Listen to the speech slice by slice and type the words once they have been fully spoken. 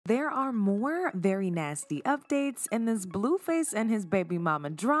are more very nasty updates in this Blueface and his baby mama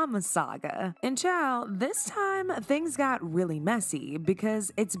drama saga. And child, this time things got really messy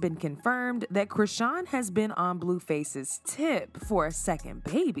because it's been confirmed that Chrisean has been on Blueface's tip for a second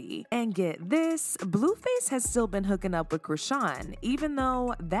baby. And get this, Blueface has still been hooking up with Chrisean, even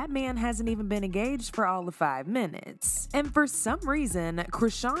though that man hasn't even been engaged for all of 5 minutes. And for some reason,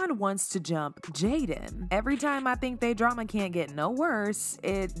 Chrisean wants to jump Jaidyn. Every time I think they drama can't get no worse,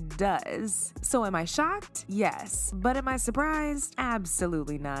 it does. So am I shocked? Yes. But am I surprised?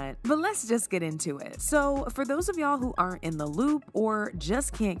 Absolutely not. But let's just get into it. So for those of y'all who aren't in the loop or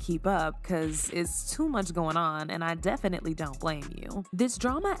just can't keep up because it's too much going on, and I definitely don't blame you, this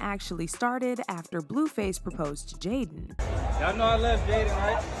drama actually started after Blueface proposed to Jaidyn. Y'all know I love Jaidyn,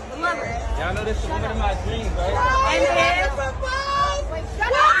 right? I love her. Y'all know this is one of my dreams, right? And then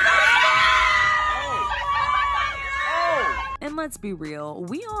And let's be real,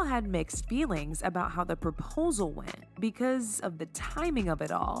 we all had mixed feelings about how the proposal went because of the timing of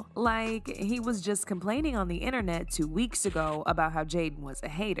it all. Like, he was just complaining on the internet 2 weeks ago about how Jaidyn was a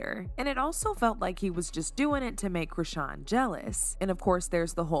hater. And it also felt like he was just doing it to make Chrisean jealous. And of course,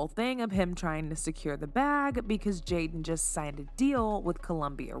 there's the whole thing of him trying to secure the bag because Jaidyn just signed a deal with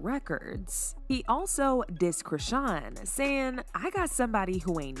Columbia Records. He also dissed Chrisean, saying, "I got somebody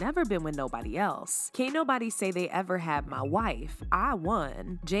who ain't never been with nobody else. Can't nobody say they ever had my wife. I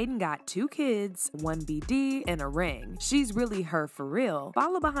won. Jaidyn got 2 kids, 1 BD, and a ring. She's really her for real.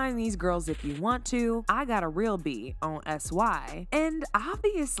 Follow behind these girls if you want to. I got a real B on SY." And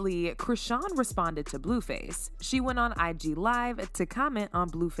obviously, Chrisean responded to Blueface. She went on IG Live to comment on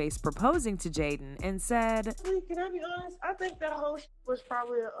Blueface proposing to Jaidyn and said, Can I be honest? I think that whole was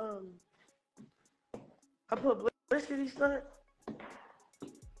probably a publicity stunt.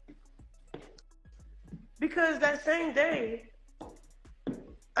 Because that same day,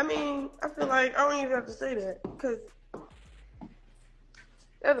 I mean, I feel like I don't even have to say that because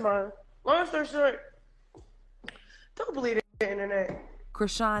never mind. Long story short, don't believe the internet.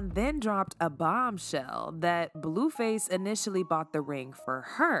 Chrisean then dropped a bombshell that Blueface initially bought the ring for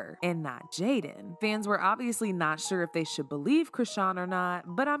her and not Jaidyn. Fans were obviously not sure if they should believe Chrisean or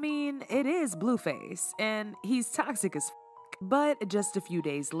not, but I mean, it is Blueface, and he's toxic as f. But just a few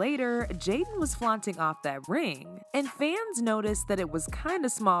days later, Jaidyn was flaunting off that ring, and fans noticed that it was kinda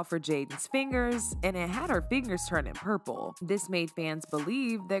small for Jaidyn's fingers, and it had her fingers turning purple. This made fans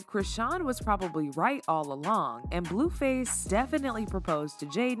believe that Chrisean was probably right all along, and Blueface definitely proposed to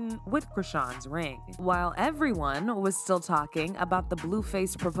Jaidyn with Chrisean's ring. While everyone was still talking about the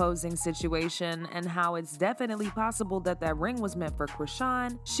Blueface proposing situation and how it's definitely possible that that ring was meant for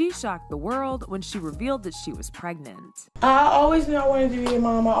Chrisean, she shocked the world when she revealed that she was pregnant. I always knew I wanted to be a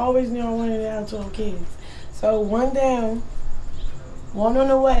mom. I always knew I wanted to have 12 kids. So one down, one on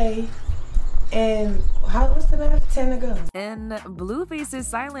the way, and what's the last? 10 to go. And Blueface's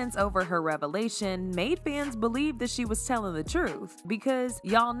silence over her revelation made fans believe that she was telling the truth because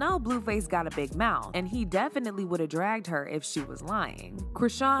y'all know Blueface got a big mouth and he definitely would have dragged her if she was lying.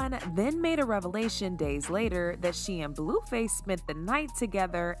 Chrisean then made a revelation days later that she and Blueface spent the night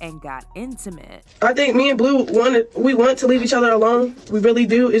together and got intimate. I think me and Blue we want to leave each other alone. We really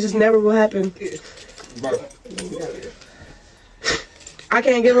do. It just never will happen. I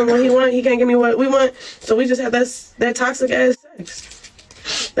can't give him what he wants. He can't give me what we want. So we just have that toxic ass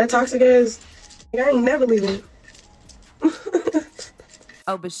sex. That toxic ass. I ain't never leaving.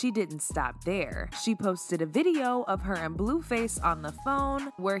 Oh, but she didn't stop there. She posted a video of her and Blueface on the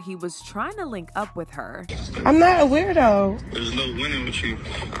phone where he was trying to link up with her. I'm not a weirdo. There's no winning with you.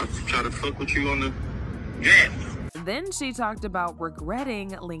 I try to fuck with you on the gas. Then she talked about regretting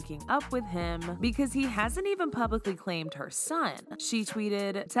linking up with him because he hasn't even publicly claimed her son. She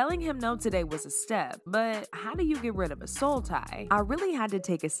tweeted, "Telling him no today was a step, but how do you get rid of a soul tie? I really had to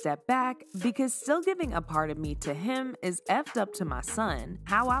take a step back because still giving a part of me to him is effed up to my son.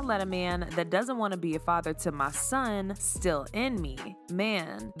 How I let a man that doesn't want to be a father to my son still in me.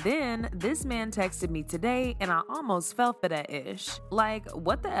 Man." Then this man texted me today and I almost fell for that ish. Like,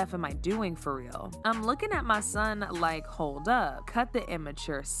 what the F am I doing for real? I'm looking at my son like, hold up, cut the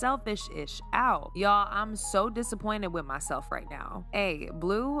immature, selfish-ish out. Y'all, I'm so disappointed with myself right now. Hey,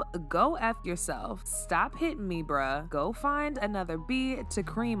 Blue, go F yourself. Stop hitting me, bruh. Go find another B to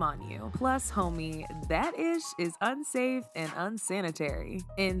cream on you. Plus, homie, that ish is unsafe and unsanitary.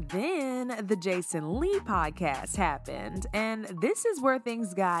 And then the Jason Lee podcast happened, and this is where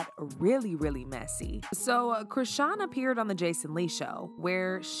things got really, really messy. So, Chrisean appeared on the Jason Lee show,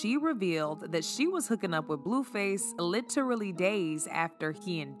 where she revealed that she was hooking up with Blueface Blueface literally days after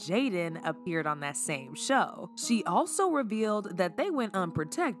he and Jaidyn appeared on that same show. She also revealed that they went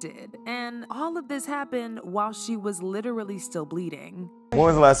unprotected, and all of this happened while she was literally still bleeding. When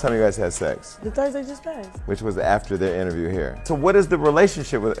was the last time you guys had sex? The Thursday just passed. Which was after their interview here. So what is the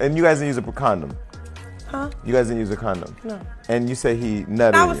relationship with, and you guys didn't use a condom? Huh? You guys didn't use a condom? No. And you say he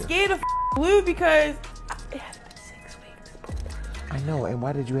nutted I was you. scared of Blue because it had been 6 weeks. I know, and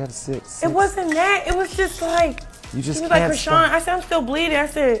why did you have six? It wasn't that. It was just like, You just he was like, can't Chrisean. stop. I said, I'm still bleeding. I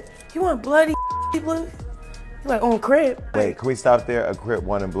said, you want bloody Blue? He's like, on crib. Wait, can we stop there? A Crip,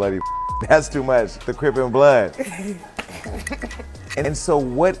 one, and bloody. That's too much. The Crip and blood. And so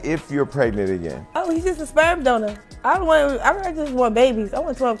what if you're pregnant again? Oh, he's just a sperm donor. I just want babies. I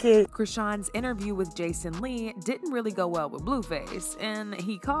want 12 kids. Chrisean's interview with Jason Lee didn't really go well with Blueface, and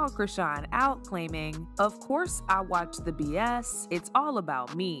he called Chrisean out, claiming, "Of course I watch the BS. It's all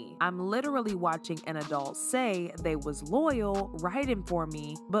about me. I'm literally watching an adult say they was loyal, writing for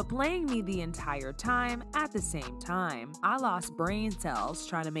me, but playing me the entire time at the same time. I lost brain cells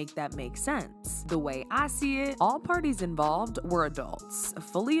trying to make that make sense. The way I see it, all parties involved were adults,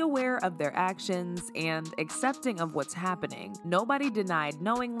 fully aware of their actions and accepting of what's happening. Nobody denied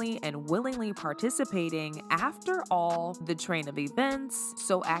knowingly and willingly participating after all the train of events,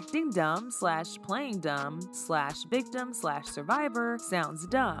 so acting dumb / playing dumb / victim / survivor sounds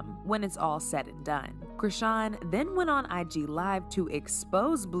dumb when it's all said and done." Chrisean then went on IG Live to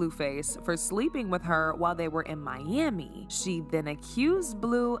expose Blueface for sleeping with her while they were in Miami. She then accused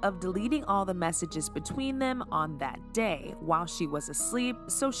Blue of deleting all the messages between them on that day while she was asleep,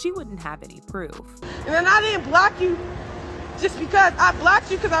 so she wouldn't have any proof. And then I didn't block you just because I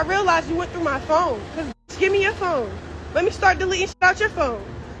blocked you because I realized you went through my phone. Because give me your phone. Let me start deleting shit out your phone.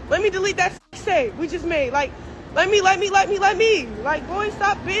 Let me delete that save we just made. Like, let me. Like, boy,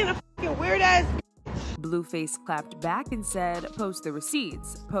 stop being a fucking weird ass. Blueface clapped back and said, "Post the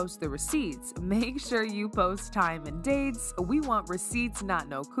receipts. Post the receipts. Make sure you post time and dates. We want receipts, not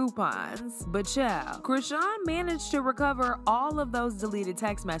no coupons." But child, Chrisean managed to recover all of those deleted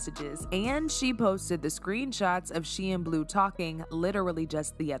text messages, and she posted the screenshots of she and Blue talking literally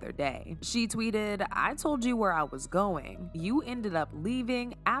just the other day. She tweeted, "I told you where I was going. You ended up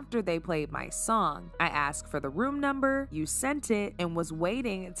leaving after they played my song. I asked for the room number, you sent it, and was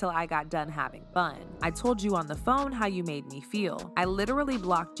waiting until I got done having fun. I told you on the phone how you made me feel. I literally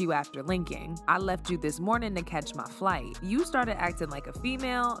blocked you after linking. I left you this morning to catch my flight. You started acting like a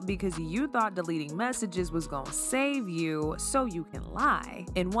female because you thought deleting messages was gonna save you so you can lie."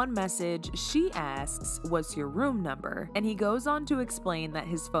 In one message, she asks, "What's your room number?" And he goes on to explain that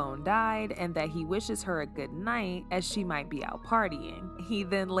his phone died and that he wishes her a good night as she might be out partying. He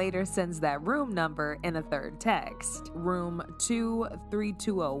then later sends that room number in a third text, room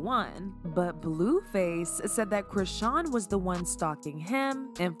 23201. But Blueface said that Chrisean was the one stalking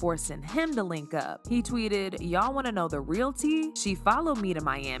him and forcing him to link up. He tweeted, "Y'all want to know the real tea? She followed me to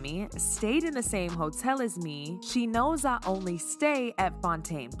Miami, stayed in the same hotel as me. She knows I only stay at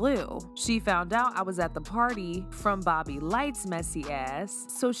Fontainebleau. She found out I was at the party from Bobby Light's messy ass,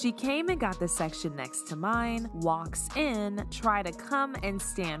 so she came and got the section next to mine, walks in, try to come and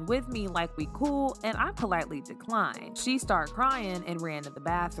stand with me like we cool, and I politely declined. She started crying and ran to the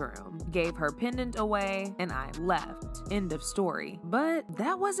bathroom, gave her pendant away, and I left. End of story." But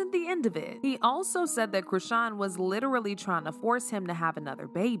that wasn't the end of it. He also said that Chrisean was literally trying to force him to have another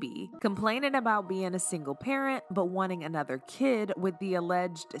baby, complaining about being a single parent but wanting another kid with the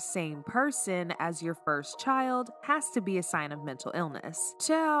alleged same person as your first child has to be a sign of mental illness.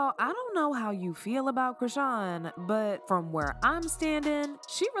 Child, I don't know how you feel about Chrisean, but from where I'm standing,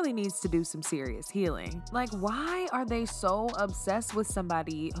 she really needs to do some serious healing. Like, why are they so obsessed with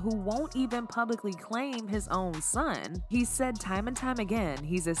somebody who won't even publicly claim his own son? He said time and time again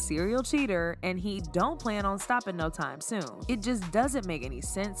he's a serial cheater and he don't plan on stopping no time soon. It just doesn't make any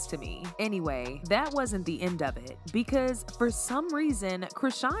sense to me. Anyway, that wasn't the end of it, because for some reason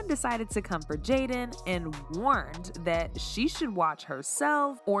Chrisean decided to come for Jaidyn and warned that she should watch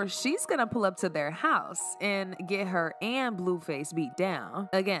herself or she's gonna pull up to their house and get her and Blueface beat down.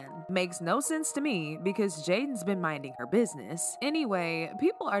 Again, makes no sense to me because Jaidyn's been minding her business. Anyway,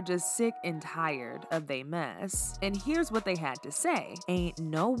 people are just sick and tired of they mess. And here's what they had to say. "Ain't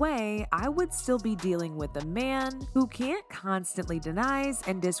no way I would still be dealing with a man who can't constantly denies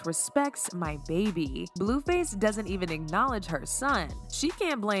and disrespects my baby. Blueface doesn't even acknowledge her son. She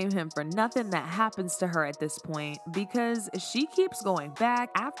can't blame him for nothing that happens to her at this point because she keeps going back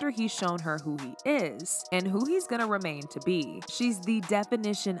after he's shown her who he is and who he's gonna remain to be. She's the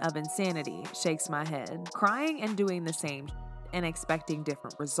definition of insanity." Shakes my head. Crying and doing the same and expecting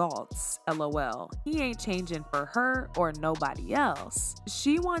different results. LOL. He ain't changing for her or nobody else.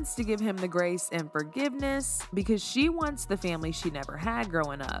 She wants to give him the grace and forgiveness because she wants the family she never had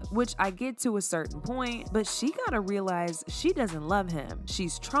growing up, which I get to a certain point, but she gotta realize she doesn't love him.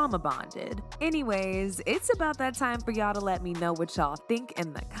 She's trauma bonded. Anyways, it's about that time for y'all to let me know what y'all think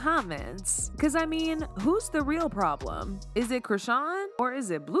in the comments. Cause I mean, who's the real problem? Is it Chrisean or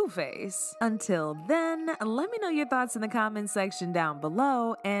is it Blueface? Until then, let me know your thoughts in the comments section down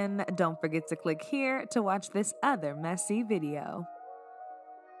below, and don't forget to click here to watch this other messy video.